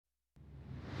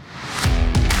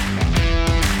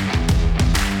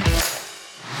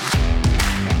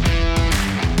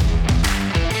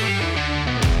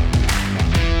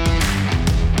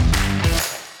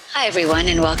Hi, everyone,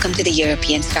 and welcome to the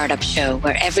European Startup Show,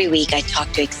 where every week I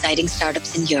talk to exciting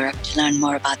startups in Europe to learn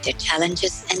more about their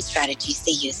challenges and strategies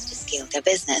they use to scale their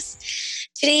business.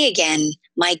 Today, again,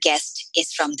 my guest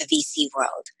is from the VC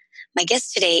world. My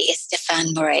guest today is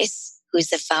Stephan Morais, who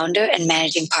is the founder and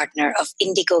managing partner of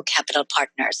Indico Capital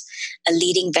Partners, a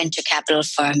leading venture capital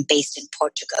firm based in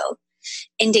Portugal.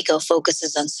 Indico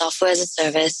focuses on software as a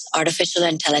service, artificial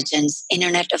intelligence,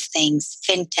 Internet of Things,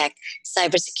 fintech,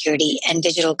 cybersecurity, and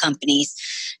digital companies,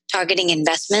 targeting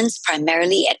investments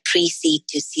primarily at pre-seed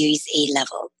to Series A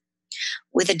level.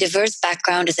 With a diverse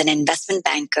background as an investment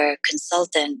banker,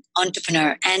 consultant,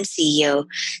 entrepreneur, and CEO,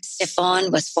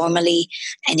 Stephan was formerly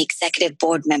an executive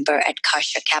board member at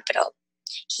Karsha Capital.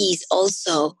 He's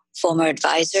also former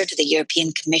advisor to the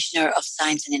European Commissioner of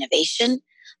Science and Innovation,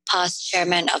 past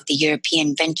chairman of the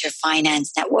European Venture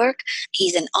Finance Network.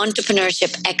 He's an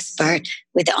entrepreneurship expert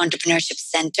with the Entrepreneurship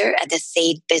Center at the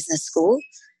Sade Business School.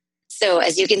 So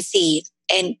as you can see,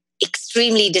 an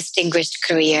extremely distinguished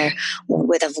career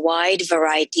with a wide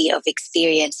variety of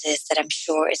experiences that I'm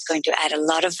sure is going to add a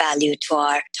lot of value to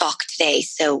our talk today.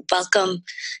 So welcome,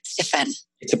 Stephan.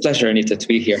 It's a pleasure, Anita, to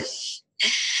be here.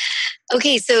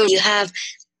 Okay, so you have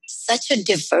such a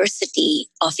diversity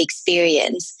of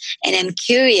experience, and I'm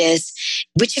curious,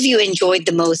 which of you enjoyed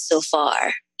the most so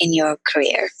far in your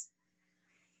career?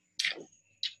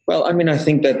 Well, I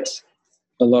think that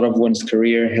a lot of one's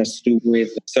career has to do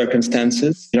with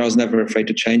circumstances. I was never afraid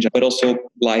to change, but also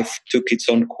life took its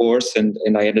own course, and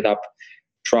I ended up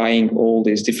trying all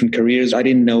these different careers. I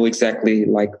didn't know exactly,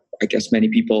 like I guess many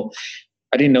people,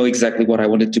 I didn't know exactly what I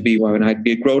wanted to be when I'd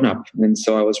be a grown-up. And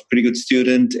so I was a pretty good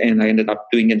student, and I ended up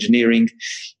doing engineering.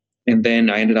 And then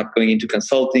I ended up going into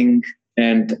consulting.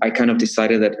 And I kind of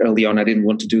decided that early on I didn't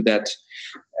want to do that.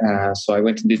 So I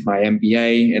went and did my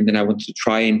MBA, and then I wanted to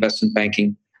try investment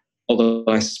banking. Although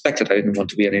I suspected I didn't want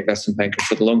to be an investment banker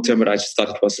for the long term, but I just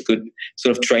thought it was a good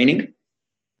sort of training.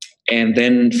 And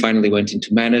then finally went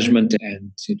into management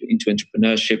and into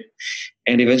entrepreneurship,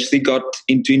 and eventually got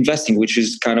into investing, which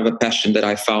is kind of a passion that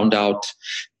I found out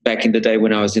back in the day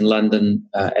when I was in London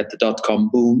at the dot-com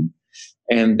boom.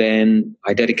 And then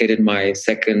I dedicated my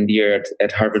second year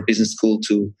at Harvard Business School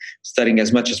to studying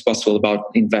as much as possible about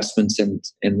investments and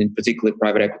in particular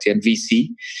private equity and VC.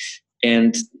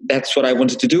 And that's what I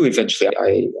wanted to do eventually.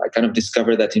 I kind of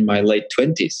discovered that in my late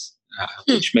 20s.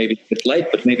 Which may be a bit late,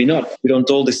 but maybe not. We don't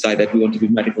all decide that we want to be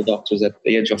medical doctors at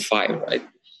the age of 5, right?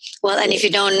 Well, and if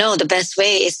you don't know, the best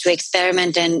way is to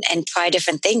experiment and try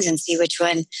different things and see which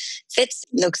one fits.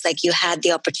 Looks like you had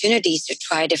the opportunities to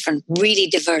try different, really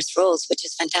diverse roles, which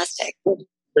is fantastic.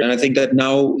 And I think that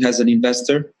now, as an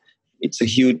investor, it's a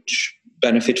huge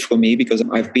benefit for me because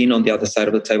I've been on the other side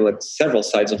of the table, at several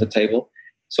sides of the table.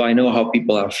 So I know how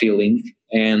people are feeling.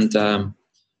 And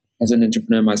as an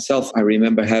entrepreneur myself, I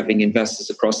remember having investors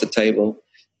across the table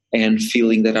and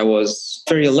feeling that I was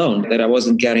very alone, that I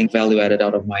wasn't getting value added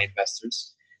out of my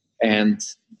investors. And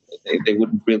they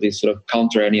wouldn't really sort of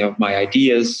counter any of my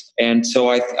ideas. And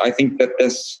so I think that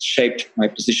this shaped my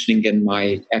positioning and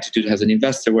my attitude as an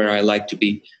investor, where I like to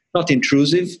be not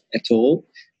intrusive at all,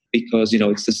 because,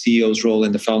 it's the CEO's role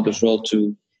and the founder's role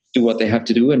to do what they have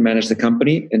to do and manage the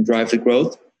company and drive the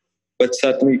growth. But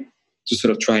certainly to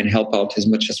sort of try and help out as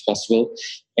much as possible.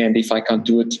 And if I can't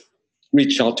do it,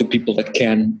 reach out to people that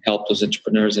can help those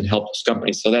entrepreneurs and help those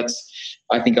companies. So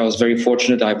I think I was very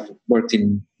fortunate. I've worked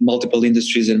in multiple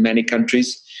industries in many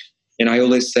countries. And I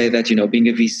always say that, being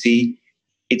a VC,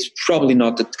 it's probably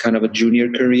not a kind of a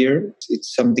junior career.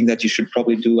 It's something that you should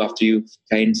probably do after you've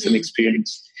gained some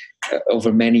experience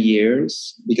over many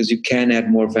years, because you can add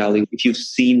more value if you've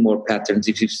seen more patterns,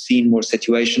 if you've seen more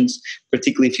situations,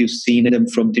 particularly if you've seen them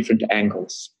from different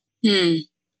angles.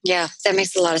 Yeah, that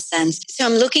makes a lot of sense. So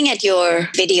I'm looking at your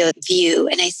video view,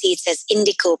 and I see it says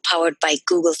Indico powered by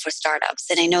Google for startups.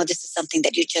 And I know this is something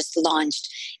that you just launched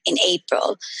in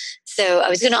April. So I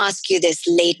was going to ask you this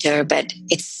later, but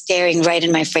it's staring right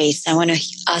in my face. I want to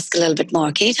ask a little bit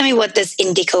more. Can you tell me what this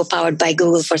Indico powered by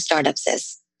Google for startups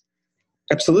is?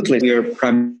 Absolutely. We are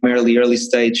primarily early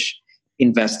stage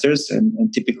investors,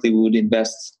 and typically we would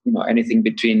invest, anything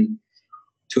between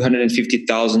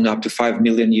 250,000 up to 5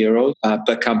 million euros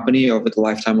per company over the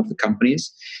lifetime of the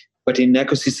companies. But in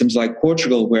ecosystems like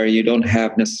Portugal, where you don't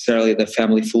have necessarily the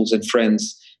family, fools and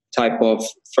friends type of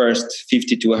first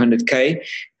 50 to 100K,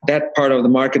 that part of the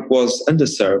market was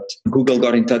underserved. Google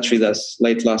got in touch with us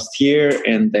late last year,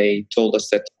 and they told us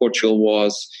that Portugal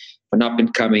was an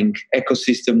up-and-coming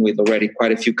ecosystem with already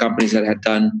quite a few companies that had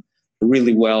done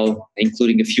really well,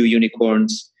 including a few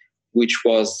unicorns, which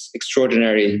was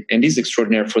extraordinary and is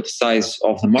extraordinary for the size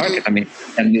of the market.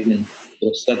 10 million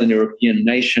sort of Southern European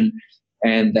nation,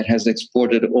 and that has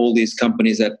exported all these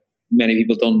companies that many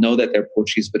people don't know that they're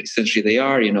Portuguese, but essentially they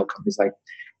are, companies like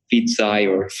Pizza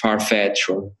or Farfetch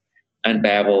or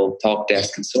Unbabel,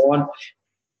 Talkdesk, and so on.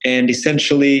 And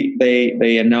essentially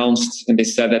they announced and they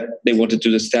said that they wanted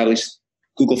to establish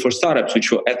Google for Startups,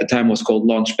 which at the time was called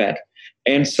Launchpad.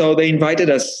 And so they invited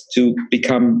us to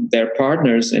become their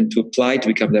partners and to apply to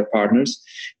become their partners,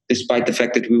 despite the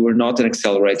fact that we were not an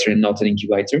accelerator and not an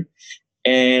incubator.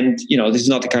 And, this is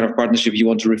not the kind of partnership you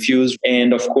want to refuse.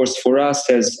 And of course, for us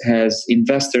as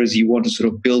investors, you want to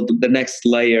sort of build the next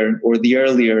layer or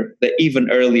the even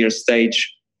earlier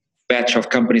stage batch of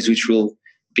companies, which will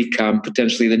become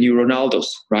potentially the new Ronaldos,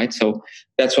 right? So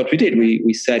that's what we did.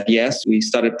 We said yes. We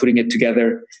started putting it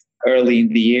together early in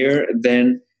the year.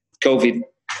 Then COVID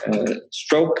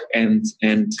struck, and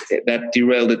that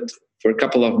derailed it for a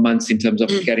couple of months in terms of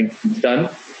getting things done.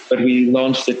 But we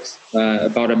launched it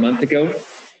about a month ago.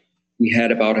 We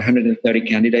had about 130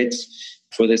 candidates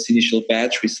for this initial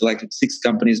batch. We selected 6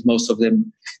 companies, most of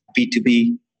them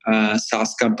B2B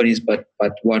SaaS companies, but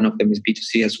one of them is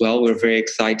B2C as well. We're very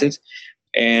excited.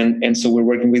 And so we're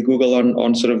working with Google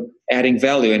on sort of adding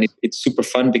value. And it's super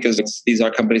fun because these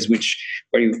are companies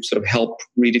where you sort of help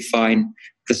redefine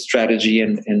the strategy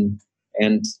and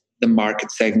the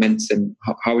market segments and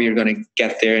how you're going to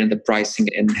get there and the pricing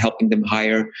and helping them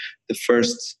hire the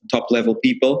first top level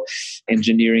people,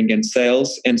 engineering and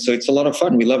sales. And so it's a lot of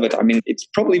fun. We love it. I mean, it's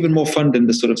probably even more fun than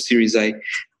the sort of Series A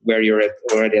where you're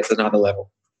already at another level.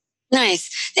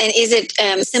 Nice. And is it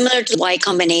similar to Y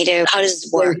Combinator? How does it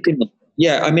work?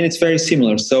 Yeah, I mean, it's very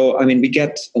similar. So, I mean, we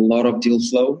get a lot of deal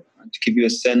flow. To give you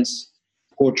a sense,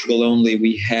 Portugal only,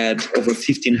 we had over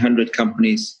 1,500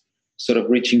 companies sort of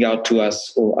reaching out to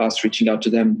us or us reaching out to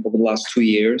them over the last 2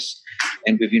 years.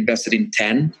 And we've invested in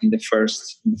 10 in the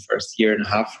first year and a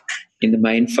half in the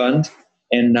main fund.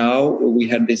 And now we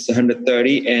had this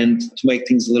 130. And to make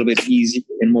things a little bit easier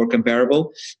and more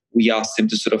comparable, we asked them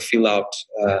to sort of fill out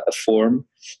a form,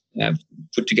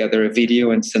 put together a video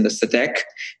and send us a deck.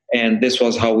 And this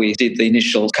was how we did the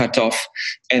initial cutoff.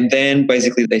 And then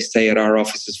basically they stay at our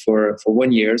offices for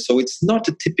 1 year. So it's not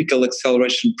a typical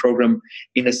acceleration program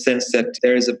in a sense that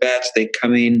there is a batch, they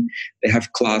come in, they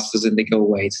have classes and they go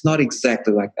away. It's not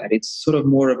exactly like that. It's sort of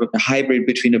more of a hybrid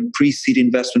between a pre-seed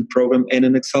investment program and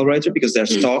an accelerator because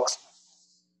there's stocks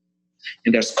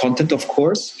and there's content, of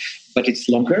course, but it's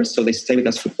longer. So they stay with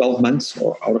us for 12 months,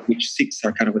 or out of which 6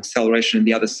 are kind of acceleration and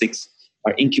the other 6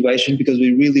 are incubation, because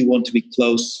we really want to be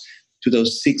close to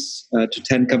those 6 to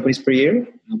 10 companies per year.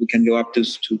 We can go up to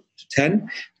 10.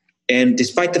 And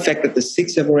despite the fact that the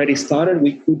 6 have already started,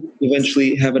 we could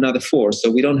eventually have another 4. So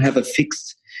we don't have a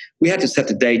fixed, we had to set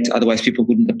a date, otherwise people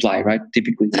wouldn't apply, right?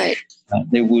 Typically,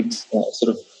 they would sort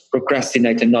of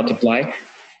procrastinate and not apply.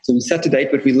 So we set a date,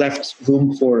 but we left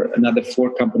room for another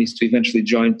 4 companies to eventually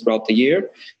join throughout the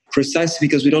year, precisely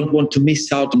because we don't want to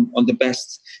miss out on the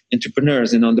best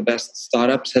entrepreneurs and on the best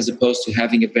startups, as opposed to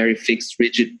having a very fixed,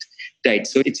 rigid date.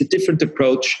 So it's a different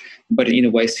approach, but in a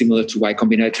way similar to Y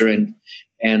Combinator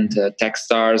and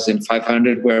Techstars and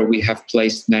 500, where we have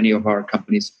placed many of our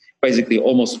companies. Basically,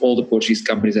 almost all the Portuguese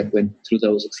companies that went through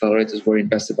those accelerators were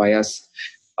invested by us,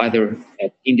 either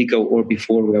at Indico or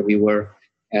before, where we were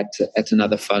at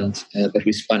another fund that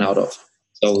we spun out of.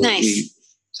 So nice.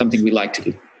 Something we like to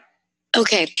do.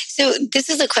 Okay, so this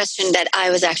is a question that I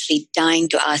was actually dying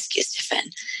to ask you, Stephan.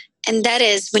 And that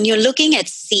is, when you're looking at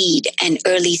seed and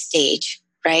early stage,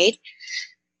 right?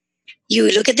 You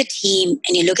look at the team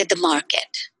and you look at the market.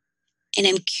 And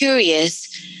I'm curious,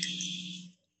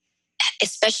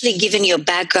 especially given your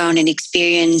background and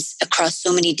experience across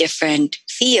so many different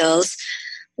fields,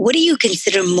 what do you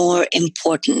consider more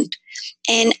important?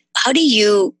 And how do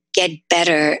you get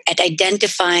better at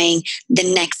identifying the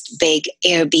next big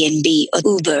Airbnb or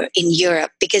Uber in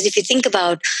Europe? Because if you think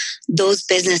about those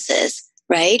businesses,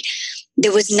 right,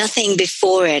 there was nothing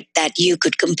before it that you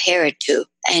could compare it to.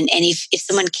 And if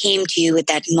someone came to you with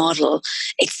that model,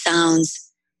 it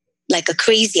sounds like a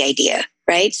crazy idea,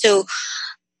 right? So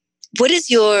what is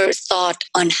your thought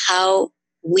on how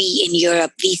we in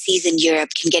Europe, VCs in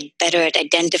Europe, can get better at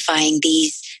identifying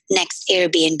these next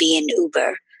Airbnb and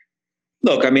Uber?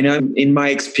 Look, I mean, in my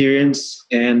experience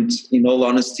and in all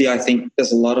honesty, I think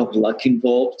there's a lot of luck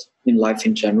involved in life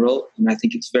in general. And I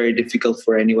think it's very difficult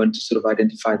for anyone to sort of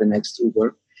identify the next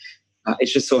Uber. It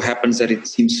just so happens that it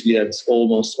seems to be that it's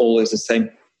almost always the same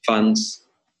funds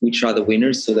which are the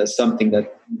winners. So that's something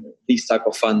that these type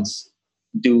of funds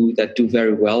do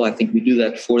very well. I think we do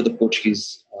that for the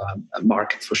Portuguese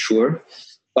market for sure.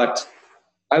 But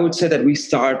I would say that we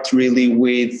start really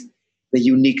with the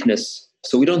uniqueness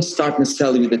So we don't start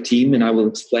necessarily with the team, and I will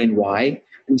explain why.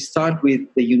 We start with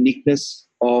the uniqueness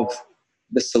of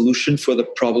the solution for the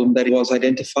problem that was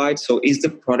identified. So is the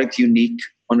product unique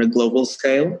on a global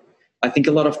scale? I think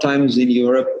a lot of times in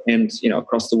Europe and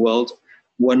across the world,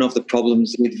 one of the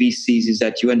problems with VCs is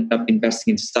that you end up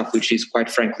investing in stuff which is quite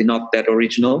frankly not that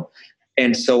original.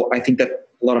 And so I think that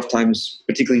a lot of times,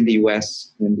 particularly in the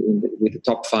US and with the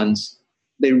top funds,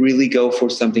 they really go for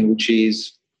something which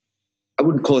is, I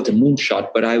wouldn't call it a moonshot,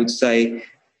 but I would say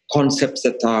concepts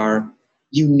that are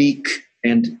unique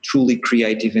and truly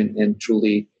creative and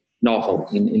truly novel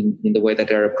in the way that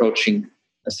they're approaching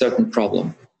a certain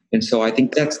problem. And so I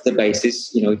think that's the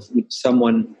basis. If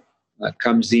someone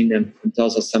comes in and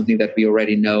tells us something that we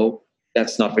already know,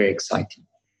 that's not very exciting.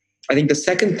 I think the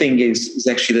second thing is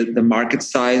actually the market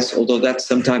size, although that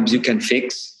sometimes you can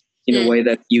fix in a way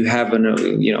that you have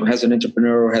as an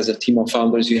entrepreneur or as a team of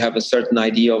founders, you have a certain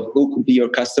idea of who could be your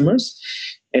customers.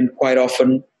 And quite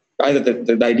often, either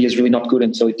the idea is really not good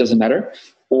and so it doesn't matter,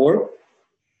 or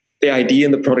the idea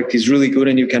and the product is really good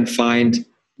and you can find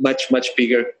much, much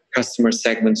bigger customer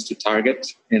segments to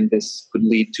target. And this could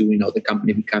lead to, the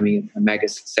company becoming a mega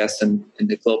success and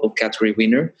the global category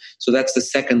winner. So that's the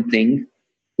second thing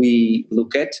we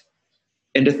look at.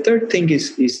 And the third thing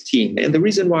is team. And the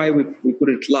reason why we put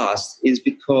it last is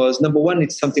because, number one,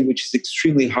 it's something which is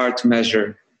extremely hard to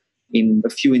measure in a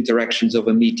few interactions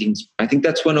over meetings. I think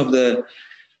that's one of the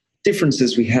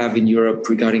differences we have in Europe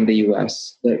regarding the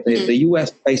US. The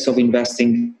US pace of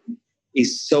investing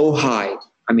is so high.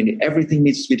 I mean, everything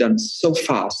needs to be done so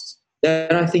fast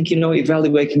that I think,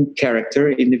 evaluating character,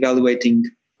 in evaluating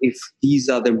if these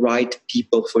are the right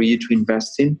people for you to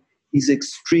invest in, is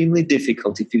extremely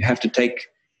difficult if you have to take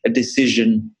a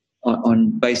decision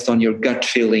based on your gut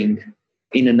feeling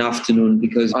in an afternoon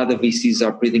because other VCs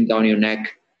are breathing down your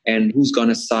neck and who's going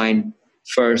to sign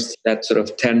first that sort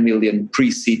of 10 million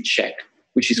pre-seed check,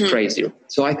 which is crazy.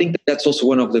 So I think that's also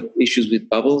one of the issues with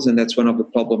bubbles, and that's one of the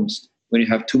problems when you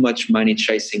have too much money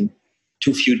chasing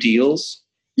too few deals.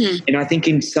 And I think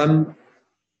in some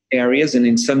areas and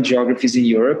in some geographies in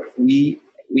Europe, we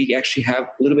actually have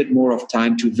a little bit more of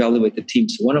time to evaluate the team.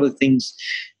 So one of the things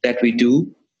that we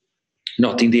do,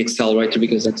 not in the accelerator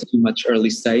because that's too much early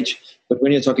stage, but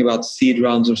when you're talking about seed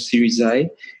rounds or Series A,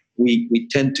 we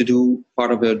tend to do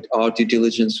part of our due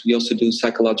diligence. We also do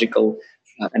psychological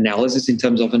analysis in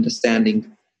terms of understanding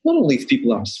not only if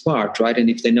people are smart, right, and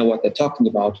if they know what they're talking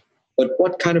about, but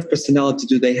what kind of personality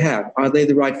do they have? Are they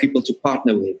the right people to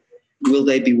partner with? Will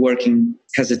they be working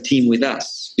as a team with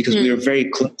us? Because we are very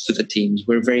close to the teams.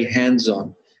 We're very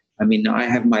hands-on. I mean, I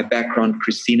have my background.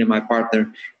 Christina, my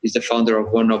partner, is the founder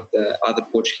of one of the other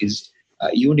Portuguese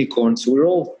unicorns. So we're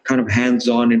all kind of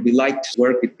hands-on, and we like to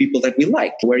work with people that we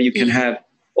like, where you can have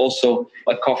also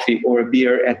a coffee or a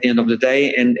beer at the end of the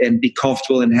day and be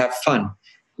comfortable and have fun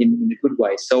in a good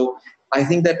way. So I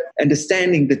think that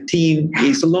understanding the team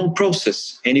is a long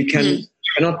process, and you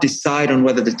cannot decide on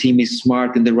whether the team is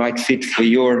smart and the right fit for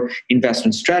your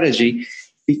investment strategy,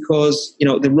 because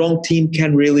the wrong team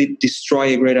can really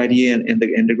destroy a great idea and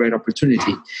a great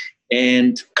opportunity.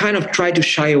 And kind of try to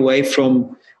shy away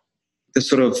from the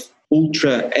sort of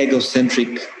ultra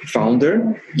egocentric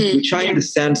founder, which I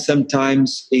understand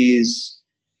sometimes is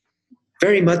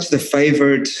very much the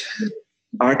favored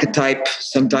archetype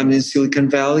sometimes in Silicon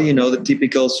Valley, the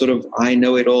typical sort of I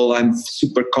know it all, I'm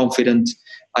super confident,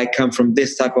 I come from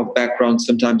this type of background,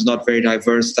 sometimes not very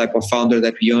diverse type of founder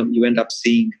that you end up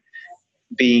seeing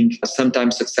being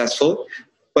sometimes successful.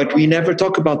 But we never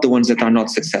talk about the ones that are not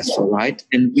successful, right?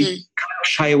 And we kind of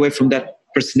shy away from that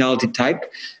personality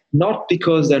type, not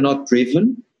because they're not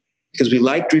driven, because we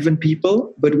like driven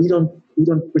people, but we don't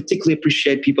particularly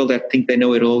appreciate people that think they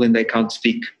know it all and they can't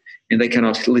speak and they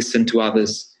cannot listen to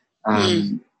others,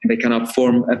 and they cannot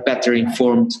form a better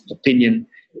informed opinion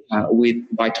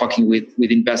by talking with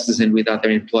investors and with other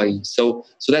employees. So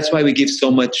that's why we give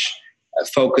so much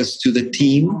focus to the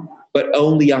team, but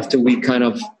only after we kind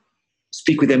of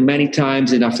speak with them many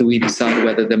times and after we decide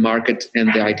whether the market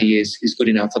and the idea is good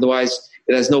enough. Otherwise,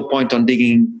 there's no point on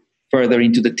digging further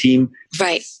into the team.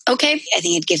 Right. Okay. I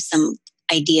think it gives some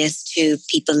ideas to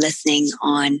people listening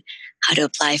on how to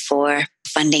apply for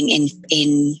funding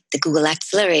in the Google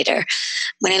Accelerator.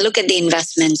 When I look at the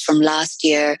investments from last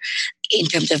year in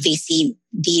terms of VC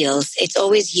deals, it's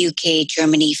always UK,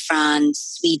 Germany,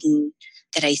 France, Sweden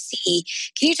that I see.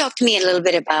 Can you talk to me a little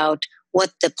bit about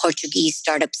what the Portuguese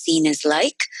startup scene is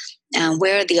like?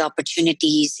 Where are the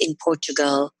opportunities in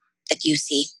Portugal that you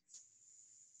see?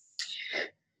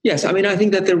 Yes, I mean, I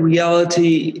think that the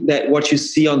reality that what you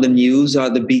see on the news are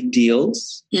the big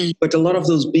deals, but a lot of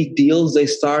those big deals, they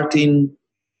start in 2 to 3 million. And then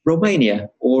they Romania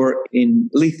or in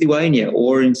Lithuania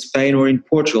or in Spain or in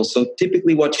Portugal. So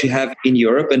typically what you have in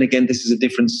Europe, and again, this is a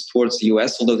difference towards the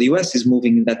US, although the US is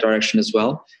moving in that direction as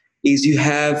well, is you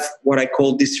have what I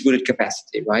call distributed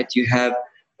capacity, right? You have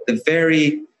the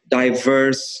very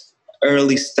diverse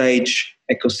early stage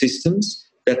ecosystems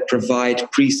that provide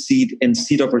pre-seed and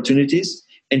seed opportunities.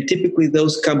 And typically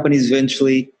those companies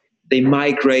eventually, they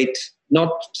migrate,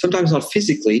 sometimes not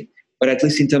physically, but at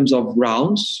least in terms of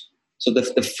rounds. So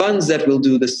the funds that will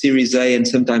do the Series A and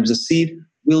sometimes the seed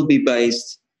will be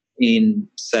based in,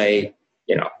 say,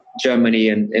 Germany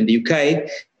and the UK,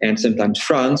 and sometimes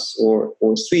France or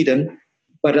Sweden.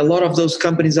 But a lot of those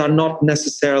companies are not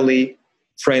necessarily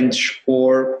French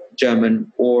or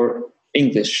German or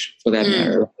English, for that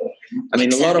matter. I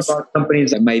mean, a lot of our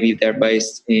companies, maybe they're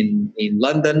based in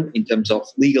London, in terms of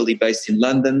legally based in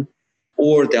London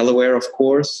or Delaware, of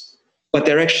course, but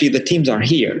they're actually, the teams are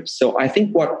here. So I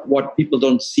think what people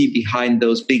don't see behind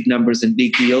those big numbers and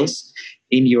big deals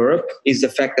in Europe is the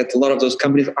fact that a lot of those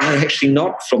companies are actually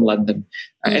not from London.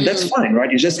 And that's fine,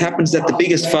 right? It just happens that the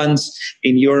biggest funds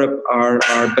in Europe are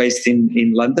based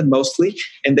in London mostly,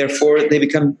 and therefore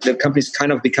the companies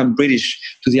kind of become British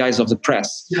to the eyes of the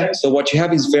press. So what you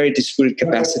have is very distributed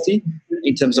capacity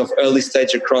in terms of early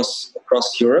stage across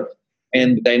Europe,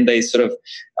 and then they sort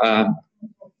of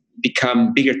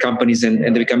become bigger companies and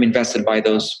they become invested by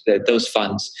those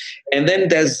funds. And then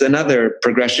there's another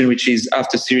progression, which is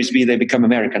after Series B, they become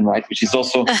American, right? Which is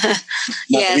also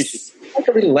yes, like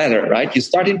a little ladder, right? You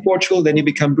start in Portugal, then you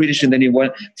become British, and then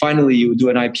finally you do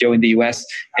an IPO in the US,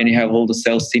 and you have all the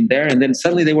sales team there, and then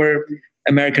suddenly they were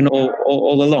American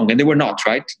all along, and they were not,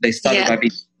 right? They started by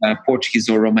being Portuguese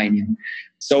or Romanian.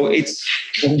 So it's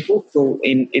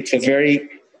a very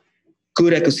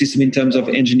good ecosystem in terms of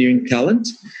engineering talent,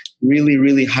 really,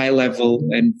 really high level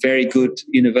and very good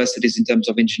universities in terms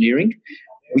of engineering.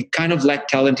 We kind of lack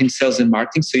talent in sales and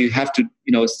marketing. So you have to,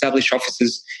 establish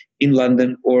offices in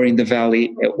London or in the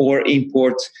Valley, or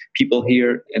import people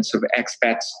here and sort of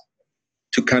expats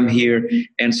to come here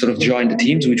and sort of join the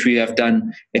teams, which we have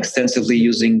done extensively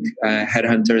using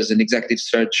headhunters and executive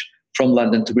search from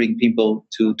London to bring people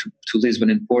to Lisbon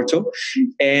and Porto.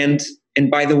 And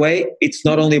by the way, it's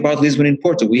not only about Lisbon and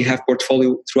Porto. We have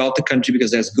portfolio throughout the country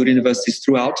because there's good universities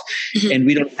throughout, and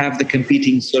we don't have the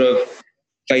competing sort of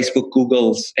Facebook,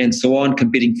 Googles, and so on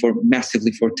competing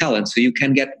massively for talent. So you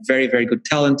can get very, very good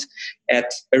talent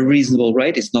at a reasonable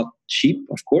rate. It's not cheap,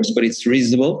 of course, but it's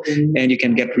reasonable, and you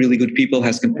can get really good people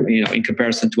in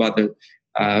comparison to other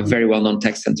very well-known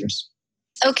tech centers.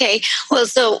 Okay. Well,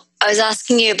 so I was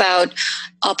asking you about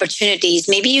opportunities.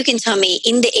 Maybe you can tell me,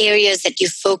 in the areas that you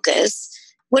focus,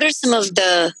 what are some of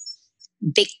the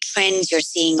big trends you're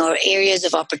seeing or areas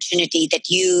of opportunity that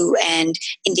you and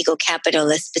Indico Capital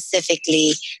is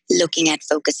specifically looking at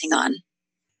focusing on?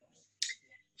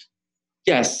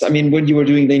 Yes. I mean, when you were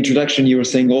doing the introduction, you were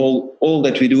saying all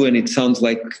that we do, and it sounds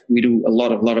like we do a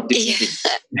lot of different things.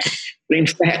 But in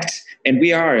fact, and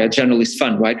we are a generalist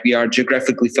fund, right? We are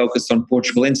geographically focused on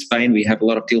Portugal and Spain. We have a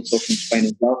lot of deals also in Spain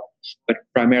as well, but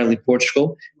primarily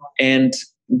Portugal. And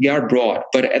we are broad.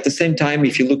 But at the same time,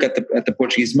 if you look at the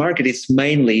Portuguese market, it's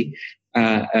mainly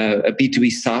a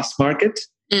B2B SaaS market.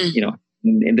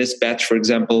 In this batch, for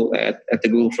example, at the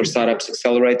Google for Startups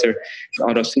Accelerator,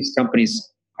 out of 6 companies,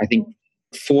 I think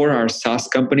 4 are SaaS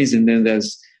companies, and then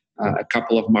there's a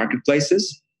couple of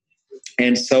marketplaces.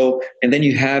 And then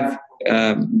you have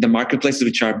the marketplaces,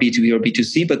 which are B2B or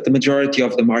B2C, but the majority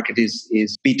of the market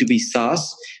is B2B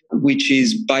SaaS, which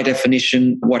is by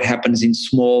definition what happens in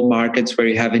small markets where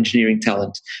you have engineering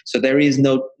talent. So there is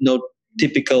no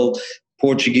typical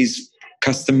Portuguese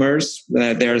customers.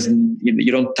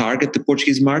 You don't target the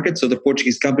Portuguese market. So the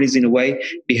Portuguese companies, in a way,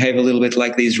 behave a little bit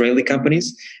like the Israeli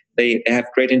companies. They have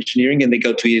great engineering and they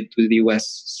go to the US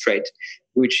straight,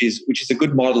 which is a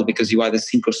good model because you either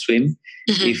sink or swim.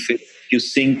 If you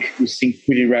sink, you sink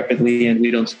pretty rapidly, and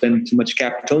we don't spend too much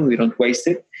capital. We don't waste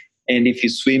it. And if you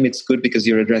swim, it's good because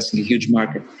you're addressing a huge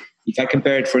market. If I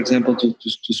compare it, for example,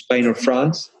 to Spain or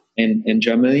France and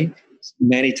Germany,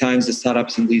 many times the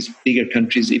startups in these bigger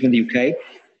countries, even the UK,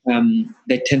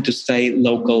 they tend to stay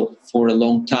local for a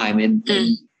long time. And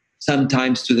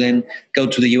sometimes to then go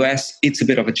to the US, it's a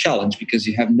bit of a challenge because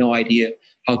you have no idea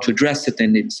how to address it,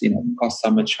 and it's costs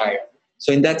are much higher.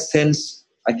 So in that sense,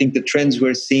 I think the trends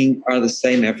we're seeing are the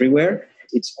same everywhere.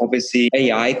 It's obviously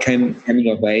AI coming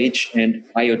of age and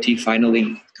IoT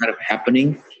finally kind of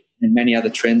happening, and many other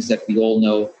trends that we all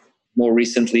know more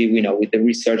recently, with the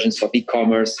resurgence of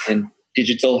e-commerce and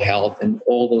digital health and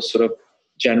all those sort of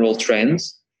general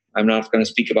trends. I'm not going to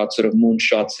speak about sort of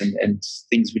moonshots and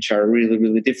things which are really,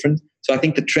 really different. So I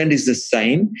think the trend is the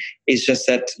same. It's just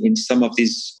that in some of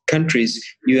these countries,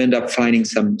 you end up finding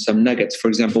some nuggets. For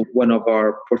example, one of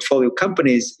our portfolio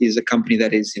companies is a company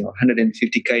that is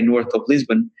 150K north of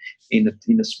Lisbon in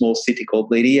a small city called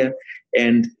Leiria.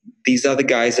 And these are the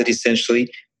guys that essentially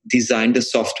designed the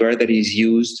software that is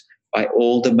used by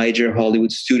all the major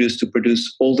Hollywood studios to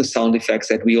produce all the sound effects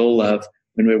that we all love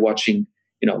when we're watching,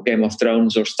 Game of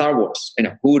Thrones or Star Wars.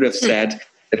 Who would have said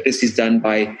that this is done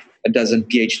by a dozen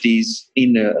PhDs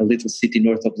in a little city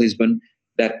north of Lisbon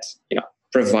that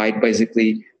provide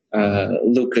basically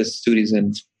Lucas Studios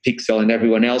and Pixel and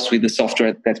everyone else with the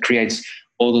software that creates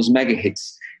all those mega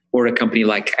hits. Or a company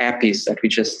like Appies that we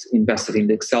just invested in,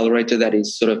 the accelerator that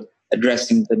is sort of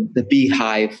addressing the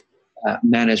beehive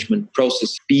management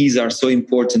process. Bees are so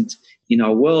important in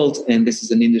our world, and this is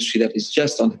an industry that is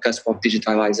just on the cusp of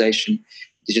digitization,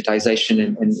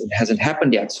 and it hasn't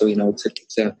happened yet. So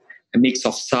it's a mix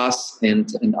of SaaS and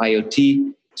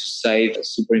IoT to save a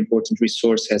super important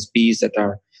resource as bees that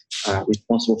are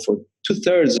responsible for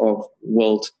 2/3 of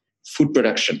world food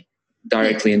production,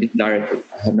 directly and indirectly.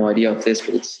 I have no idea of this,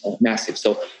 but it's massive.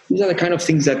 So these are the kind of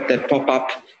things that pop up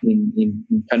in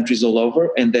countries all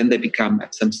over, and then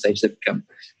at some stage, they become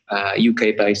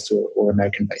UK-based or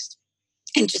American-based.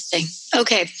 Interesting.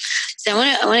 Okay. So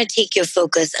I want to take your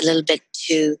focus a little bit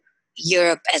to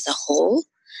Europe as a whole.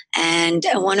 And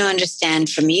I want to understand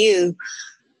from you,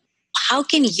 how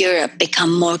can Europe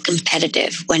become more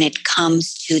competitive when it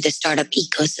comes to the startup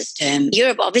ecosystem?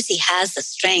 Europe obviously has the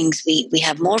strengths. We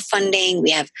have more funding.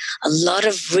 We have a lot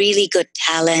of really good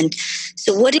talent.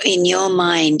 So what in your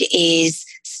mind is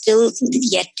still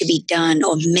yet to be done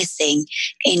or missing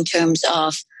in terms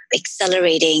of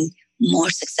accelerating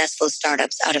more successful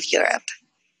startups out of Europe?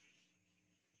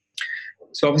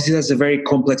 So obviously that's a very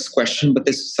complex question, but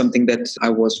this is something that I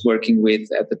was working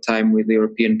with at the time with the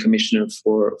European Commissioner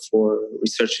for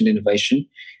Research and Innovation.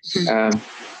 I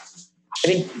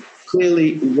think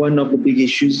clearly one of the big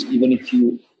issues, even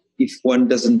if one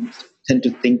doesn't tend to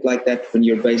think like that when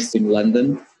you're based in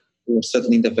London or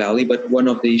certainly in the Valley, but one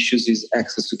of the issues is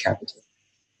access to capital.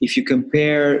 If you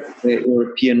compare the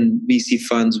European VC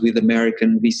funds with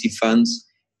American VC funds,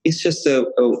 it's just a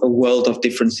world of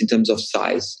difference in terms of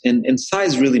size. And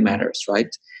size really matters,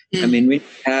 right? I mean, we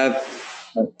have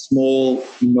small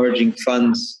emerging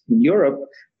funds in Europe,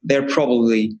 they're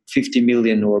probably 50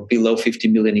 million or below 50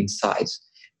 million in size.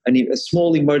 And a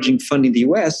small emerging fund in the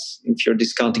US, if you're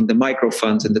discounting the micro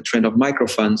funds and the trend of micro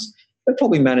funds, they're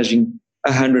probably managing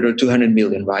 100 or 200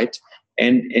 million, right?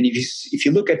 And if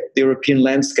you look at the European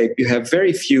landscape, you have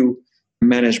very few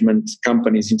management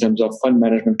companies in terms of fund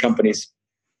management companies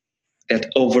that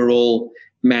overall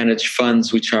manage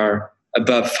funds which are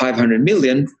above 500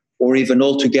 million or even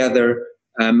altogether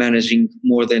managing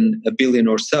more than $1 billion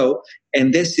or so.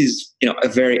 And this is a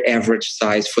very average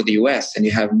size for the US. And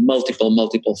you have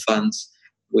multiple funds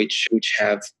which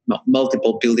have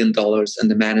multiple $1 billion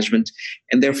under management.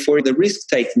 And therefore, the risk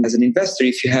taking as an investor,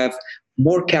 if you have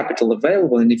more capital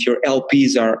available and if your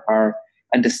LPs are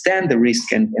understand the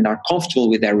risk and are comfortable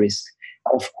with that risk,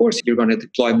 of course, you're going to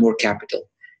deploy more capital.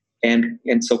 And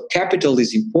so capital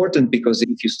is important because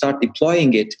if you start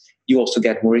deploying it, you also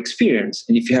get more experience.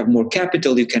 And if you have more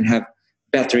capital, you can have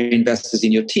better investors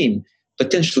in your team.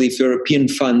 Potentially, if European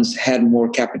funds had more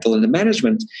capital in the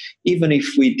management, even if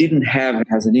we didn't have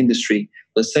as an industry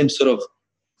the same sort of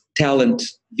talent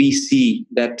VC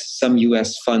that some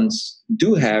US funds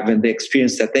do have and the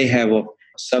experience that they have, of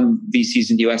some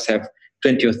VCs in the US have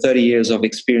 20 or 30 years of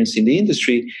experience in the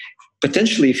industry,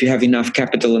 potentially, if you have enough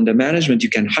capital under management, you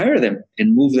can hire them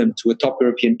and move them to a top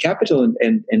European capital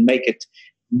and make it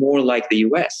more like the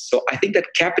US. So I think that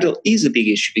capital is a big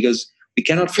issue because we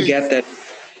cannot forget that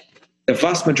the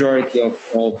vast majority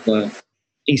of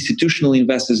institutional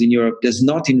investors in Europe does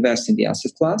not invest in the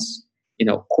asset class.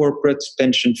 Corporates,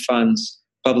 pension funds,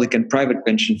 public and private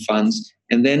pension funds.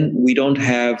 And then we don't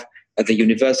have the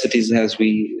universities as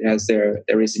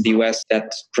there is in the US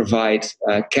that provide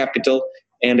capital.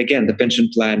 And again, the pension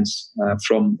plans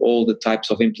from all the types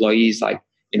of employees, like,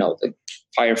 the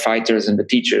firefighters and the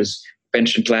teachers,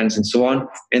 pension plans and so on.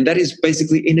 And that is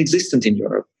basically inexistent in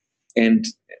Europe. And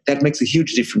that makes a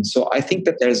huge difference. So I think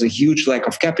that there's a huge lack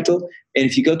of capital. And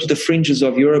if you go to the fringes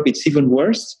of Europe, it's even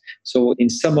worse. So in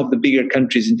some of the bigger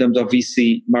countries, in terms of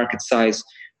VC market size,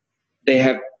 they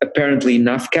have apparently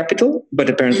enough capital, but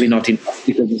apparently not enough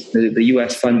because the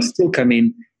US funds still come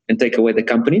in and take away the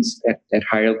companies at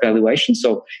higher valuation.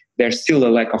 So there's still a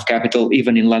lack of capital,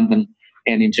 even in London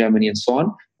and in Germany and so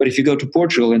on. But if you go to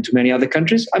Portugal and to many other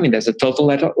countries, I mean, there's a total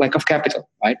lack of capital,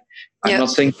 right? I'm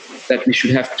not saying that we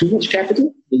should have too much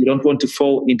capital. You don't want to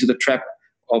fall into the trap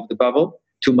of the bubble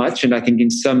too much. And I think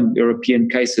in some European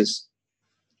cases,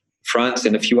 France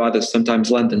and a few others,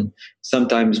 sometimes London,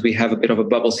 sometimes we have a bit of a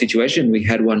bubble situation. We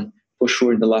had one for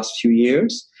sure in the last few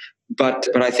years, but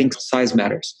I think size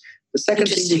matters. The second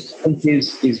thing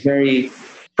is very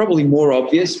probably more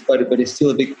obvious, but it's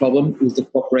still a big problem, is the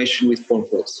cooperation with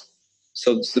corporates.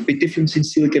 So the big difference in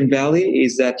Silicon Valley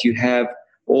is that you have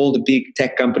all the big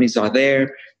tech companies are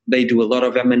there. They do a lot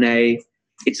of M&A.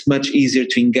 It's much easier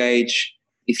to engage.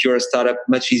 If you're a startup,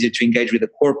 much easier to engage with a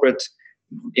corporate.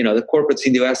 You know, the corporates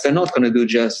in the US, they're not going to do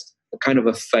just a kind of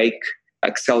a fake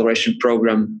acceleration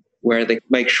program where they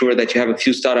make sure that you have a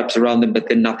few startups around them, but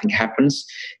then nothing happens.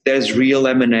 There's real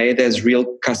M&A, there's real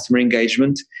customer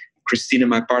engagement. Christina,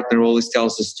 my partner, always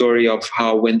tells the story of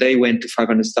how when they went to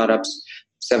 500 startups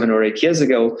 7 or 8 years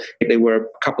ago, they were a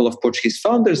couple of Portuguese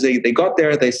founders. They got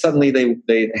there. They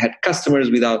had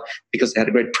customers because they had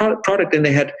a great product, and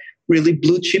they had really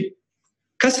blue chip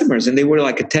customers, and they were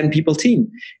like a 10 people team.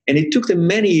 And it took them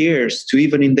many years to,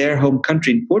 even in their home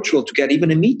country in Portugal, to get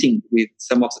even a meeting with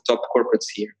some of the top corporates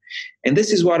here. And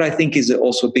this is what I think is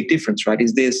also a big difference, right?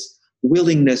 Is this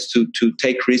willingness to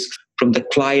take risks from the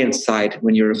client side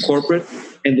when you're a corporate,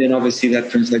 and then obviously that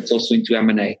translates also into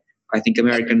M&A. I think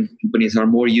American companies are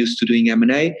more used to doing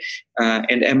M&A,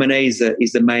 and M&A is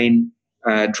the main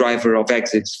driver of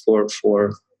exits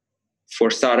for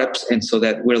startups, and so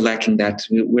that we're lacking that.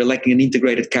 We're lacking an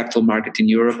integrated capital market in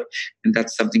Europe, and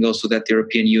that's something also that the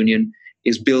European Union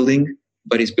is building,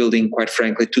 but is building, quite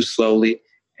frankly, too slowly.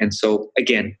 And so,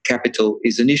 again, capital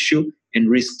is an issue, and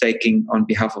risk-taking on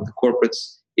behalf of the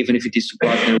corporates, even if it is to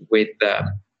partner with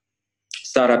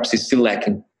startups, is still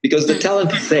lacking. Because the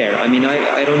talent is there. I mean,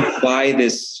 I don't buy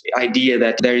this idea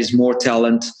that there is more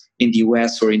talent in the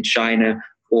US or in China,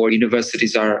 or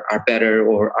universities are better,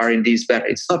 or R&D is better.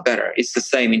 It's not better. It's the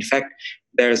same. In fact,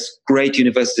 there's great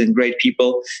universities and great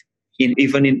people.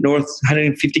 Even in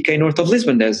 150k north of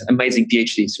Lisbon, there's amazing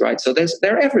PhDs, right? So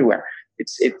they're everywhere.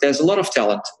 There's a lot of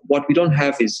talent. What we don't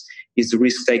have is the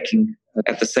risk-taking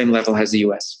at the same level as the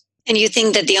US. And you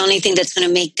think that the only thing that's going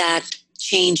to make that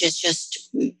change is just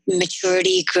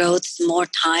maturity, growth, more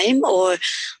time, or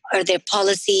are there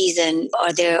policies and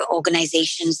are there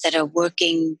organizations that are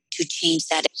working to change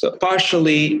that? So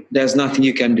partially, there's nothing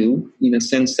you can do, in a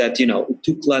sense that, it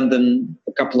took London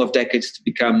a couple of decades to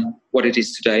become what it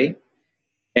is today.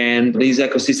 And these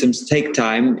ecosystems take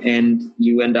time, and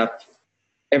you end up,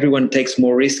 everyone takes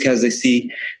more risk as they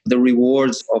see the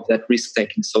rewards of that risk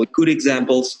taking. So good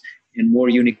examples and more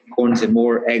unicorns and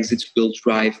more exits will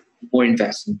drive more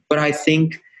investment. But I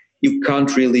think you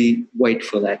can't really wait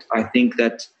for that. I think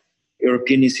that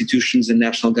European institutions and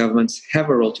national governments have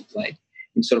a role to play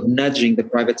in sort of nudging the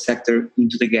private sector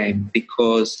into the game,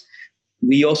 because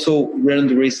we also run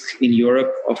the risk in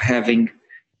Europe of having,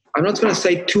 I'm not going to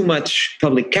say too much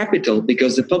public capital,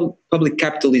 because the public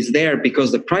capital is there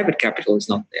because the private capital is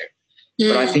not there.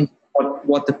 But I think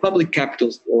what the public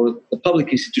capitals or the public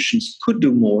institutions could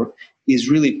do more is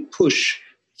really push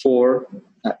for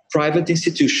private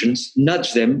institutions,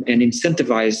 nudge them and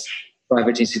incentivize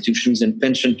private institutions and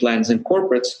pension plans and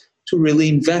corporates to really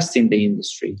invest in the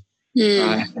industry,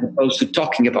 as opposed to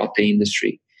talking about the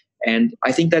industry. And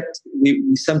I think that we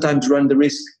sometimes run the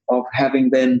risk of having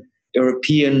then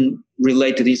European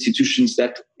related institutions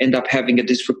that end up having a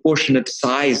disproportionate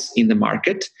size in the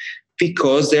market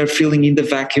because they're filling in the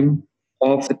vacuum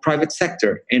of the private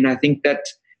sector. And I think that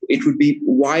it would be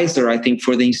wiser, I think,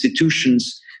 for the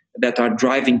institutions that are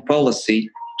driving policy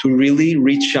to really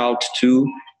reach out to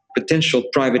potential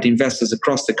private investors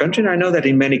across the country. And I know that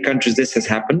in many countries this has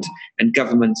happened, and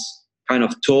governments kind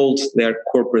of told their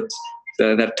corporates,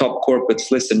 their top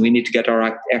corporates, listen, we need to get our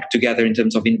act together in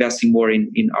terms of investing more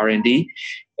in R&D.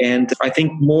 And I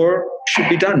think more should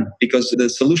be done, because the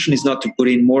solution is not to put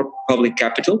in more public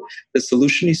capital. The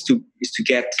solution is to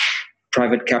get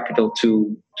private capital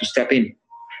to step in.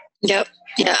 Yep.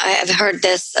 Yeah, I have heard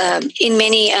this in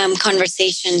many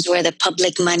conversations where the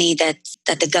public money that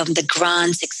the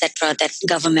grants, etc., that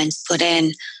governments put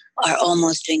in are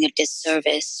almost doing a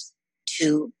disservice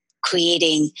to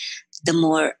creating the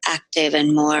more active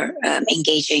and more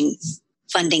engaging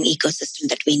funding ecosystem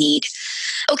that we need.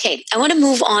 Okay, I want to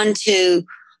move on to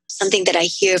something that I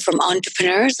hear from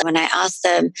entrepreneurs when I ask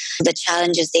them the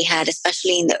challenges they had,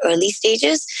 especially in the early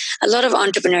stages. A lot of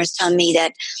entrepreneurs tell me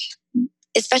that,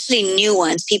 especially new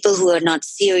ones, people who are not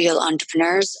serial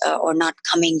entrepreneurs or not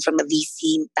coming from a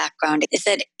VC background, is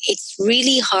that it's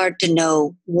really hard to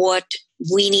know what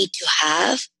we need to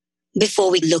have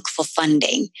before we look for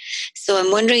funding. So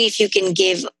I'm wondering if you can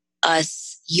give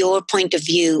us your point of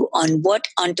view on what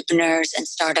entrepreneurs and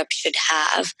startups should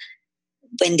have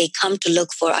when they come to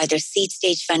look for either seed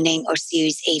stage funding or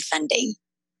Series A funding.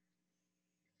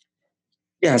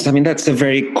 Yes, I mean, that's a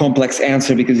very complex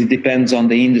answer because it depends on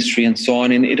the industry and so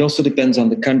on. And it also depends on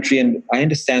the country. And I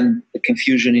understand the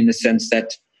confusion in the sense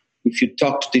that if you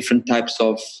talk to different types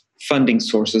of funding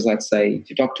sources, let's say, if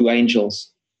you talk to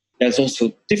angels, there's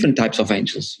also different types of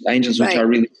angels. Angels which are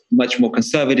really much more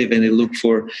conservative and they look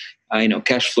for,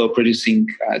 cash flow producing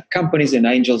companies, and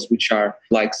angels which are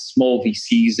like small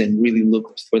VCs and really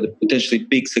look for the potentially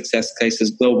big success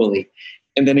cases globally.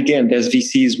 And then again, there's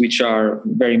VCs which are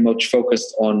very much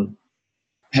focused on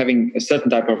having a certain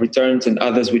type of returns, and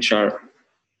others which are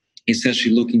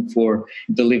essentially looking for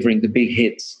delivering the big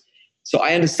hits. So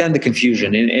I understand the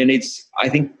confusion, and it's, I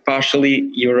think partially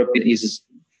Europe is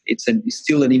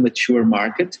still an immature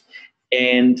market.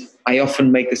 And I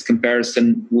often make this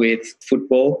comparison with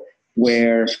football,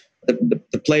 where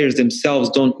the players themselves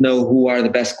don't know who are the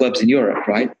best clubs in Europe,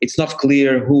 right? It's not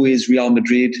clear who is Real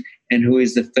Madrid and who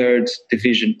is the third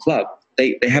division club.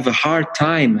 They have a hard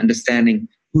time understanding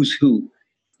who's who.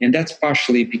 And that's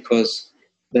partially because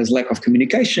there's lack of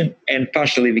communication, and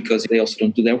partially because they also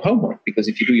don't do their homework. Because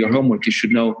if you do your homework, you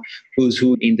should know who's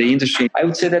who in the industry. I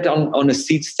would say that on a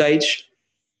seed stage,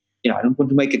 I don't want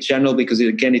to make it general because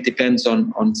it depends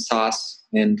on SaaS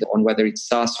and on whether it's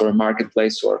SaaS or a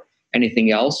marketplace or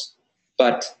anything else.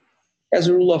 But as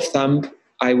a rule of thumb,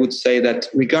 I would say that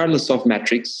regardless of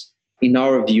metrics, in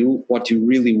our view, what you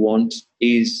really want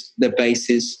is the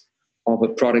basis of a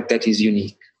product that is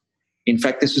unique. In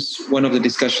fact, this is one of the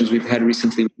discussions we've had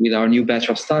recently with our new batch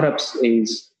of startups,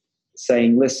 is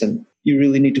saying, listen, you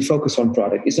really need to focus on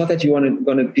product. It's not that you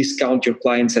going to discount your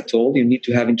clients at all. You need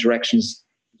to have interactions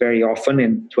very often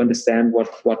and to understand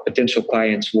what potential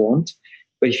clients want.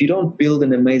 But if you don't build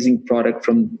an amazing product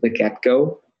from the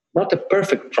get-go, not a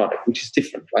perfect product, which is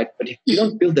different, right? But if you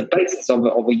don't build the basis of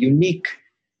a unique,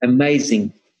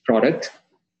 amazing product,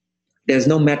 there's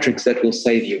no metrics that will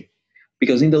save you.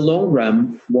 Because in the long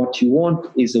run, what you want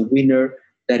is a winner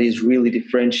that is really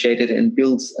differentiated and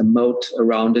builds a moat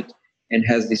around it and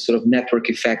has these sort of network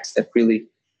effects that really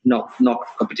knock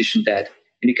competition dead.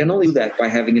 And you can only do that by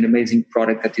having an amazing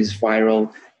product that is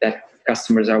viral, that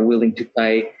customers are willing to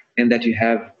pay, and that you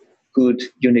have good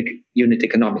unit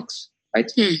economics, right?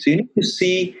 So you need to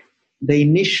see the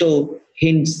initial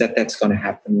hints that that's going to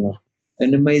happen.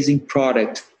 An amazing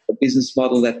product, a business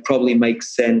model that probably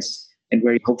makes sense, and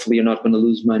where hopefully you're not going to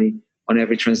lose money on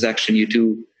every transaction you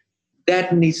do.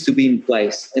 That needs to be in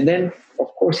place. And then, of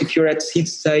course, if you're at seed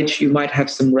stage, you might have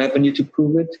some revenue to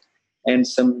prove it and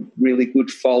some really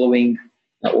good following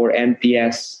or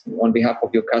NPS on behalf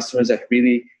of your customers that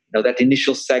really, that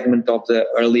initial segment of the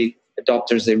early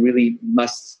adopters, they really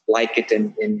must like it.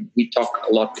 And we talk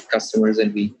a lot with customers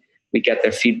and we get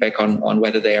their feedback on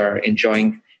whether they are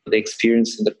enjoying the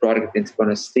experience and the product and going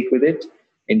to stick with it.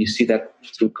 And you see that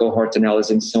through cohort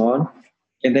analysis and so on.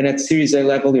 And then at Series A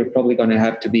level, you're probably going to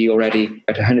have to be already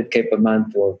at 100K per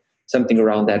month or something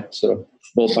around that sort of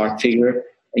ballpark figure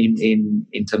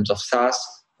in terms of SaaS.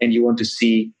 And you want to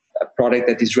see a product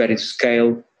that is ready to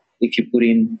scale. If you put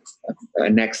in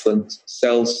an excellent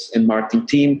sales and marketing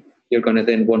team, you're going to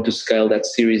then want to scale that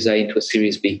Series A into a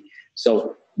Series B.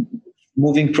 So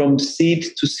moving from seed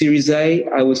to Series A,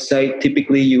 I would say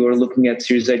typically you are looking at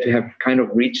Series A to have kind of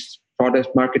reached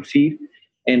product market fit.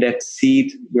 And at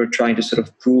seed, you're trying to sort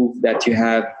of prove that you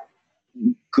have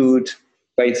good,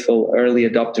 faithful early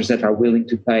adopters that are willing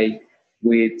to pay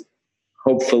with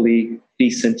hopefully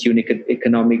decent unit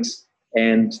economics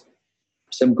and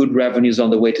some good revenues on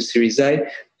the way to Series A.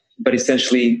 But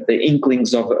essentially the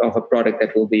inklings of a product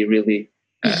that will be really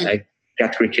a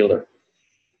category killer.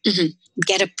 Mm-hmm.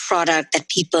 Get a product that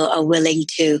people are willing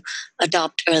to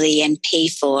adopt early and pay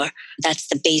for. That's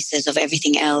the basis of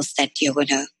everything else that you're going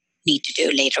to need to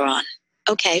do later on.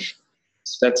 Okay.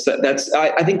 That's.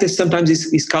 I think this sometimes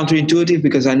is counterintuitive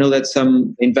because I know that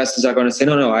some investors are going to say,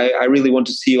 no, I really want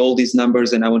to see all these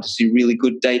numbers and I want to see really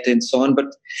good data and so on. But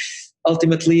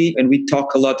ultimately, and we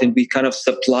talk a lot and we kind of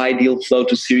supply deal flow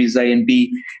to Series A and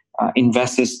B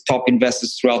investors, top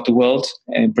investors throughout the world,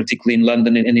 and particularly in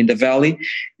London and in the Valley.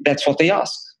 That's what they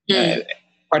ask.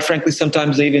 Quite frankly,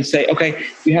 sometimes they even say, okay,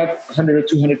 you have 100 or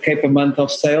 200K per month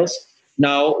of sales.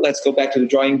 Now let's go back to the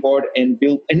drawing board and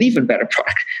build an even better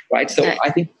product, right? So I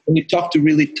think when you talk to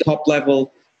really top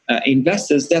level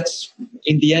investors, that's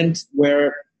in the end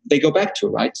where they go back to,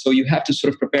 right? So you have to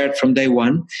sort of prepare it from day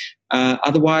one.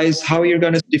 Otherwise, how are you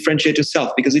going to differentiate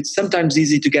yourself? Because it's sometimes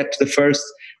easy to get to the first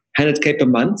 100K per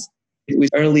month. with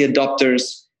early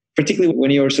adopters, particularly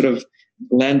when you're sort of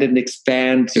land and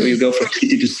expand, so you go from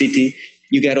city to city,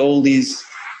 you get all these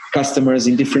customers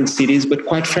in different cities, but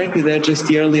quite frankly, they're just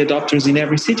the early adopters in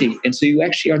every city. And so you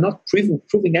actually are not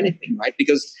proving anything, right?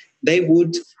 Because they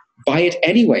would buy it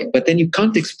anyway, but then you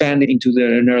can't expand it into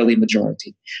an early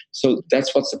majority. So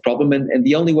that's what's the problem. And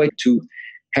the only way to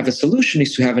have a solution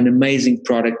is to have an amazing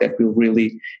product that will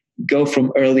really go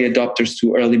from early adopters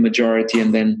to early majority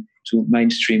and then to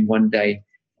mainstream one day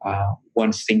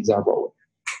once things are rolling.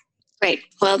 Great.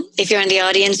 Well, if you're in the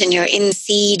audience and you're in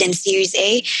seed and Series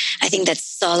A, I think that's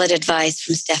solid advice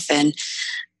from Stephan.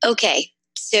 Okay,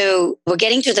 so we're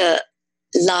getting to the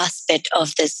last bit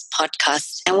of this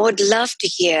podcast, and would love to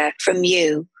hear from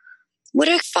you. What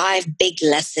are 5 big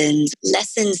lessons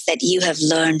that you have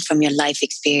learned from your life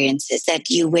experiences that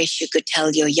you wish you could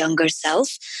tell your younger self,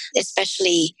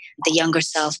 especially the younger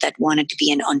self that wanted to be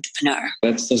an entrepreneur?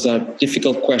 Those are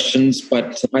difficult questions,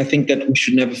 but I think that we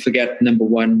should never forget, number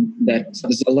one, that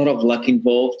there's a lot of luck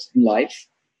involved in life.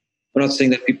 I'm not saying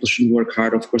that people shouldn't work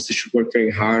hard. Of course, they should work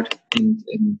very hard. And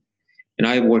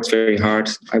I worked very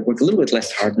hard. I work a little bit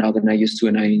less hard now than I used to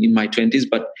in my 20s,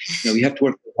 but you have to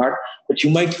work hard. But you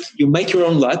make your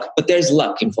own luck, but there's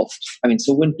luck involved. I mean,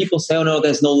 so when people say, oh no,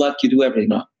 there's no luck, you do everything.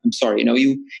 No, I'm sorry.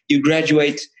 You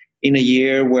graduate in a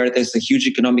year where there's a huge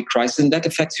economic crisis, and that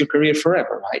affects your career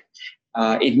forever, right?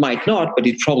 It might not, but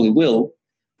it probably will.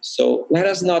 So let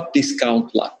us not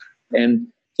discount luck. And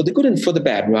for the good and for the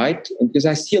bad, right? Because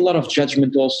I see a lot of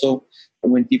judgment also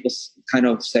when people kind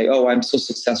of say, oh, I'm so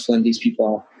successful and these people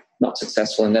are not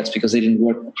successful, and that's because they didn't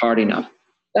work hard enough.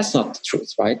 That's not the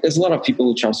truth, right? There's a lot of people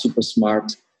which are super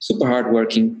smart, super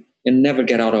hardworking, and never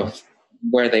get out of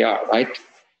where they are, right?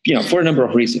 For a number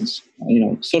of reasons.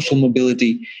 Social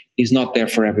mobility is not there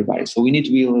for everybody. So we need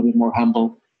to be a little bit more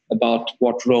humble about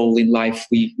what role in life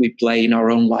we play in our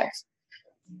own life.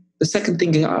 The second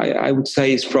thing I would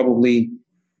say is probably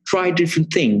try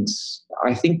different things.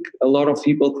 I think a lot of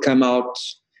people come out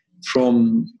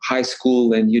from high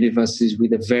school and universities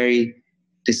with a very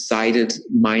decided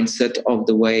mindset of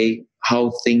the way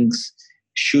how things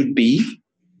should be.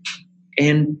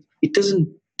 And it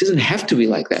doesn't have to be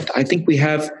like that. I think we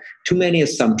have too many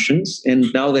assumptions. And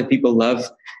now that people love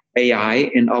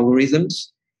AI and algorithms,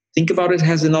 think about it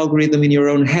as an algorithm in your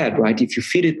own head, right? If you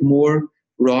feed it more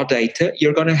raw data,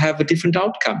 you're going to have a different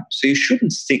outcome. So you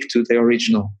shouldn't stick to the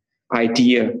original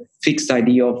idea, fixed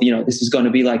idea of, this is going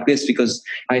to be like this because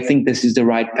I think this is the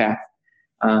right path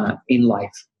in life.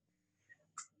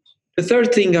 The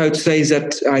third thing I would say is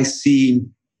that I see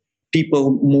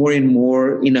people more and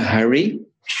more in a hurry.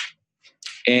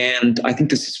 And I think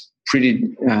this is pretty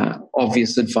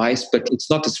obvious advice, but it's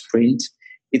not a sprint,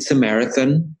 it's a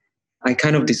marathon. I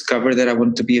kind of discovered that I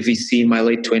wanted to be a VC in my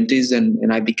late 20s,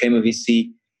 and I became a VC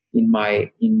in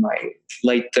my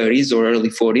late 30s or early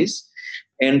 40s.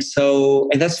 And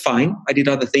that's fine. I did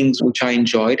other things which I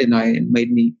enjoyed, and it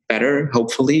made me better,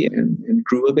 hopefully, and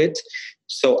grew a bit.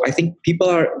 So I think people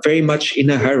are very much in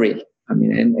a hurry. I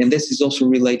mean, and this is also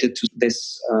related to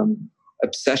this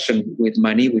obsession with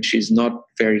money, which is not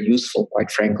very useful,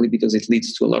 quite frankly, because it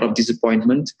leads to a lot of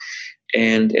disappointment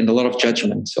and a lot of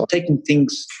judgment. So taking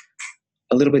things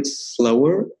a little bit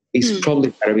slower is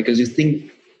probably better, because you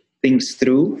think things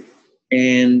through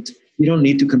and you don't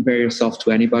need to compare yourself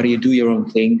to anybody. You do your own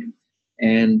thing,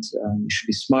 and you should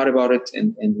be smart about it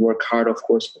and work hard, of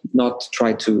course, but not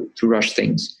try to rush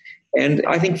things. And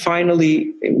I think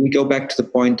finally, we go back to the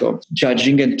point of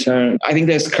judging and I think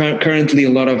there's currently a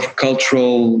lot of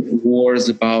cultural wars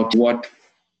about what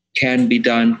can be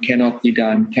done, cannot be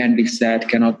done, can be said,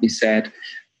 cannot be said.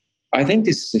 I think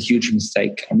this is a huge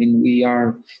mistake. I mean, we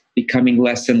are becoming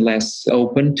less and less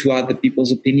open to other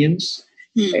people's opinions.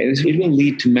 It will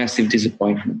lead to massive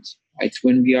disappointment. Right?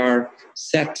 When we are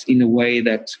set in a way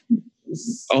that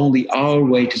only our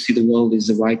way to see the world is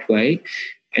the right way,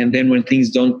 and then when things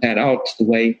don't pan out the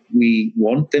way we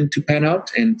want them to pan out,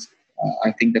 and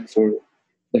I think that for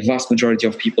the vast majority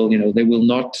of people, they will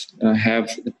not have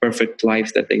the perfect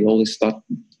life that they always thought,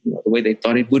 the way they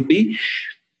thought it would be.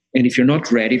 And if you're not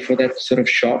ready for that sort of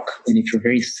shock, and if you're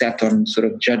very set on sort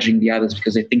of judging the others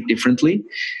because they think differently,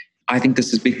 I think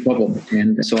this is a big problem.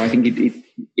 And so I think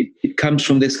it comes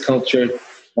from this culture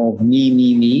of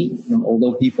me.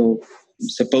 Although people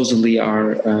supposedly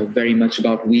are very much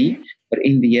about we, but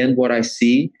in the end, what I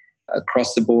see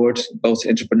across the board, both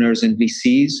entrepreneurs and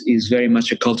VCs, is very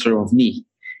much a culture of me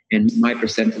and my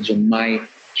percentage and my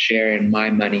share and my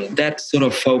money. That sort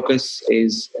of focus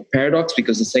is a paradox,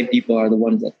 because the same people are the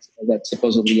ones that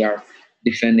supposedly are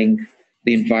defending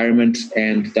the environment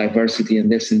and diversity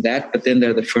and this and that, but then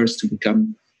they're the first to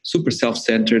become super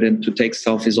self-centered and to take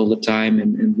selfies all the time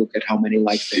and look at how many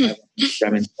likes they have on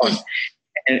Instagram and so on.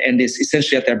 And it's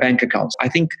essentially at their bank accounts. I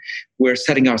think we're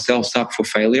setting ourselves up for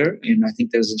failure. And I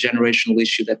think there's a generational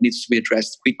issue that needs to be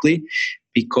addressed quickly,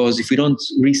 because if we don't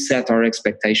reset our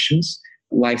expectations,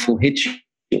 life will hit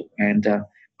you. And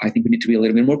I think we need to be a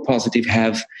little bit more positive,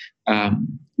 have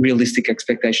realistic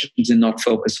expectations and not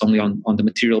focus only on the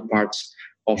material parts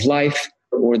of life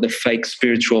or the fake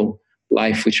spiritual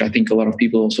life, which I think a lot of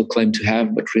people also claim to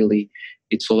have, but really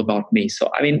it's all about me. So,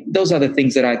 I mean, those are the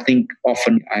things that I think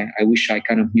often I wish I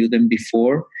kind of knew them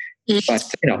before. But,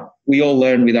 we all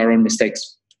learn with our own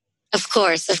mistakes. Of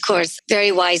course.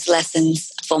 Very wise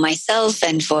lessons for myself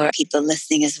and for people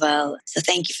listening as well. So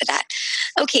thank you for that.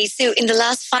 Okay, so in the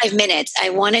last 5 minutes, I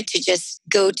wanted to just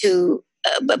go to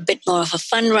a bit more of a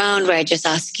fun round where I just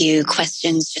ask you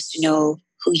questions just to know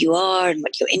who you are and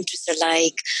what your interests are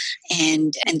like.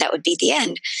 And that would be the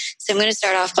end. So I'm going to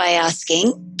start off by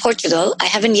asking Portugal. I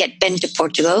haven't yet been to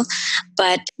Portugal,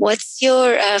 but what's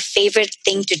your favorite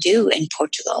thing to do in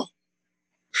Portugal?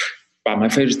 Well, my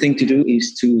favorite thing to do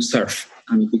is to surf.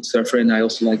 I'm a big surfer and I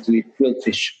also like to eat grilled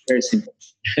fish. Very simple.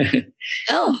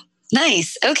 Oh,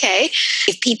 nice. Okay.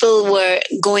 If people were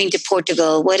going to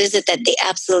Portugal, what is it that they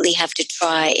absolutely have to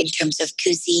try in terms of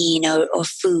cuisine or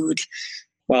food?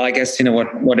 Well, I guess,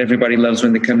 what everybody loves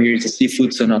when they come here is the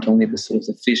seafood. So not only the sort of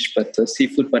the fish, but the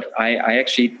seafood. But I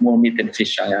actually eat more meat than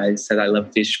fish. I said I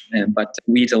love fish, but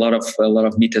we eat a lot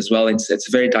of meat as well. It's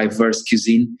a very diverse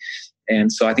cuisine.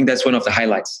 And so I think that's one of the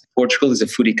highlights. Portugal is a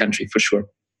foodie country for sure.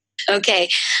 Okay.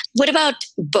 What about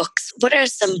books? What are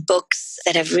some books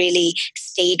that have really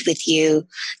stayed with you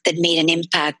that made an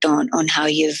impact on how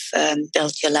you've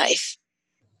built your life?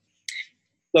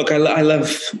 Look, I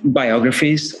love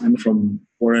biographies. I'm from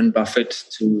Warren Buffett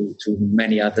to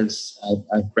many others.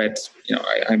 I've read,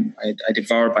 I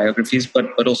devour biographies, but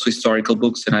also historical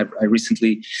books. And I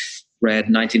recently read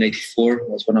 1984. It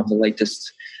was one of the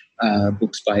latest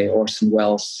books by Orson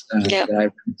Welles that I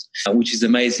read, which is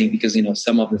amazing because,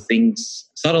 some of the things,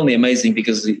 it's not only amazing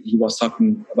because he was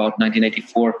talking about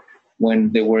 1984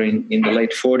 when they were in the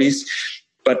late 40s,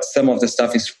 but some of the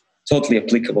stuff is totally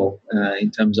applicable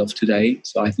in terms of today.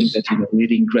 So I think that,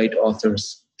 reading great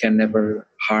authors can never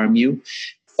harm you.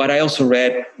 But I also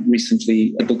read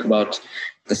recently a book about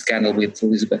the scandal with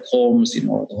Elizabeth Holmes, the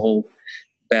whole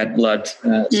bad blood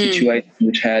situation,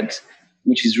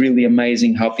 which is really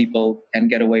amazing how people can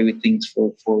get away with things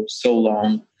for so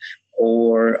long.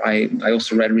 Or I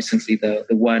also read recently the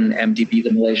one MDB,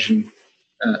 the Malaysian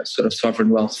sort of sovereign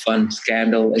wealth fund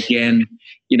scandal. Again,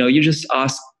 you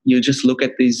just look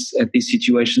at these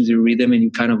situations, you read them, and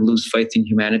you kind of lose faith in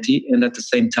humanity. And at the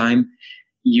same time,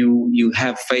 you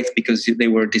have faith because they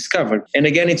were discovered. And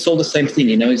again, it's all the same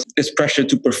thing. It's this pressure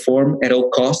to perform at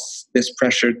all costs, this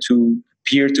pressure to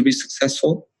appear to be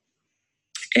successful.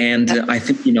 And I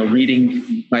think,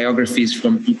 reading biographies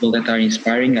from people that are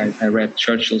inspiring. I read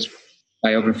Churchill's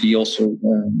biography also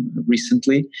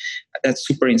recently. That's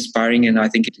super inspiring. And I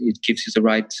think it gives you the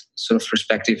right sort of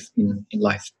perspective in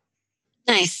life.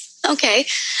 Nice. Okay.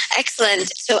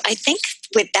 Excellent. So I think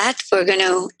with that, we're going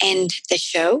to end the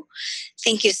show.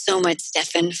 Thank you so much,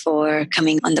 Stephan, for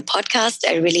coming on the podcast.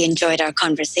 I really enjoyed our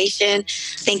conversation.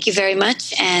 Thank you very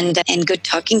much and good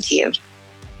talking to you.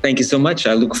 Thank you so much.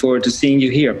 I look forward to seeing you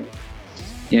here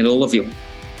and all of you.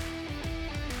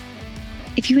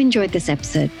 If you enjoyed this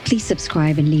episode, please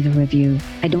subscribe and leave a review.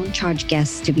 I don't charge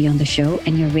guests to be on the show,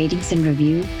 and your ratings and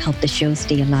review help the show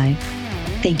stay alive.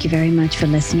 Thank you very much for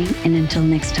listening, and until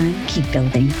next time, keep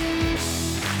building.